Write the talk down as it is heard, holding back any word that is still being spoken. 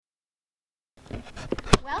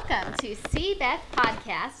Welcome to C. Beth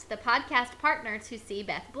Podcast, the podcast partner to C.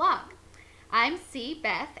 Beth Blog. I'm C.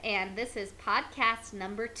 Beth, and this is podcast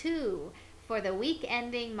number 2 for the week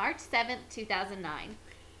ending March 7th, 2009.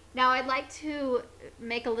 Now, I'd like to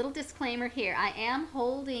make a little disclaimer here. I am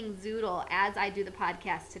holding Zoodle as I do the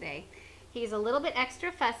podcast today. He's a little bit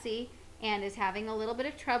extra fussy and is having a little bit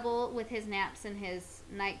of trouble with his naps and his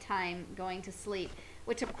nighttime going to sleep,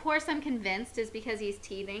 which of course I'm convinced is because he's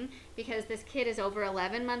teething, because this kid is over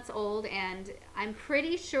 11 months old and I'm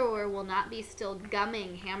pretty sure will not be still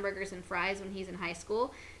gumming hamburgers and fries when he's in high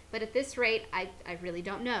school. But at this rate, I really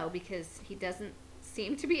don't know, because he doesn't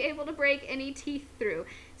seem to be able to break any teeth through.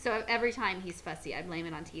 So every time he's fussy, I blame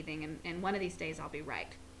it on teething, and one of these days I'll be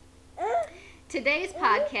right. Today's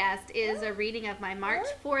podcast is a reading of my March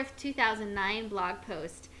 4th, 2009 blog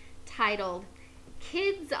post titled,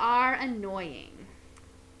 Kids Are Annoying.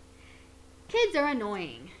 Kids are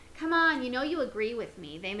annoying. Come on, you know you agree with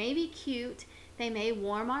me. They may be cute, they may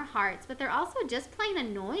warm our hearts, but they're also just plain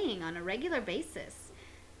annoying on a regular basis.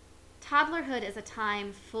 Toddlerhood is a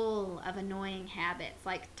time full of annoying habits,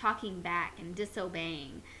 like talking back and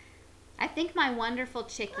disobeying. I think my wonderful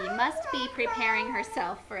Chickie must be preparing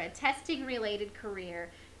herself for a testing-related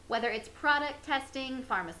career, whether it's product testing,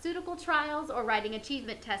 pharmaceutical trials, or writing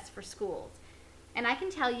achievement tests for schools. And I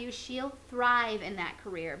can tell you she'll thrive in that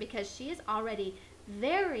career because she is already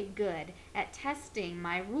very good at testing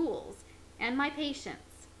my rules and my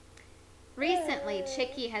patience. Recently,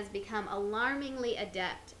 Chickie has become alarmingly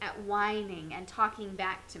adept at whining and talking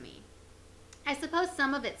back to me. I suppose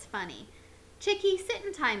some of it's funny. Chickie, sit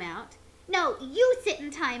in timeout. No, you sit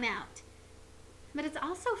in timeout. But it's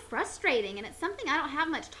also frustrating, and it's something I don't have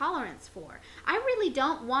much tolerance for. I really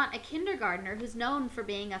don't want a kindergartner who's known for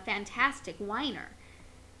being a fantastic whiner.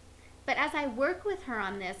 But as I work with her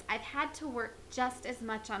on this, I've had to work just as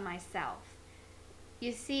much on myself.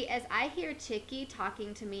 You see, as I hear Chickie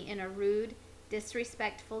talking to me in a rude,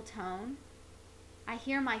 disrespectful tone, I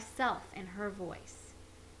hear myself in her voice.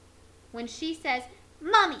 When she says,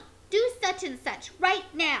 "Mommy, do such and such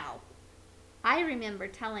right now," I remember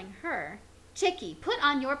telling her, "Chickie, put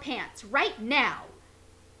on your pants right now."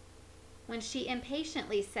 When she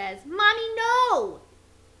impatiently says, "Mommy, no!"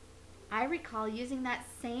 I recall using that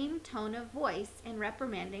same tone of voice in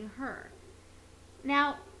reprimanding her.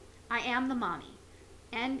 Now, I am the mommy,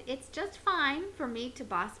 and it's just fine for me to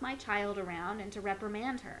boss my child around and to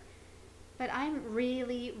reprimand her. But I'm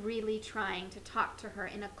really trying to talk to her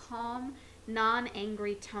in a calm,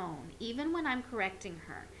 non-angry tone, even when I'm correcting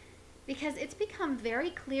her. Because it's become very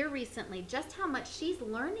clear recently just how much she's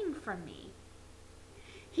learning from me.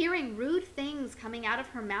 Hearing rude things coming out of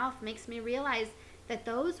her mouth makes me realize that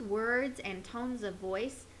those words and tones of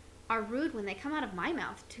voice are rude when they come out of my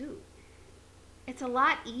mouth too. It's a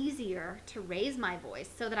lot easier to raise my voice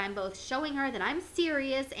so that I'm both showing her that I'm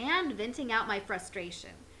serious and venting out my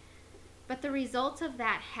frustration. But the result of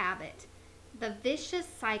that habit, the vicious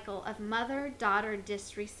cycle of mother-daughter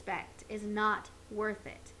disrespect, is not worth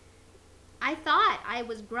it. I thought I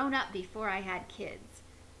was grown up before I had kids,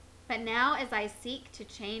 but now as I seek to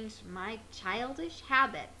change my childish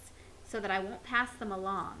habits so that I won't pass them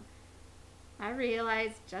along, I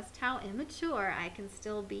realize just how immature I can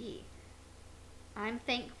still be. I'm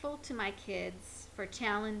thankful to my kids for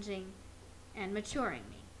challenging and maturing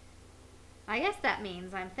me. I guess that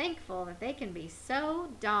means I'm thankful that they can be so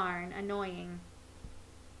darn annoying.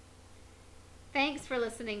 Thanks for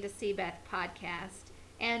listening to C. Beth Podcast.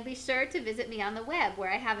 And be sure to visit me on the web,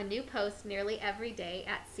 where I have a new post nearly every day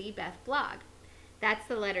at C. Beth Blog. That's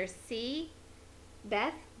the letter C,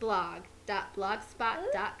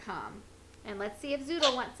 bethblog.blogspot.com. And let's see if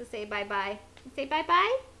Zoodle wants to say bye-bye. Say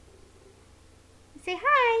bye-bye. Say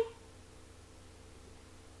hi.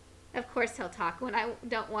 Of course he'll talk when I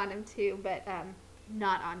don't want him to, but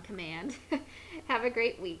not on command. Have a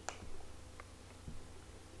great week.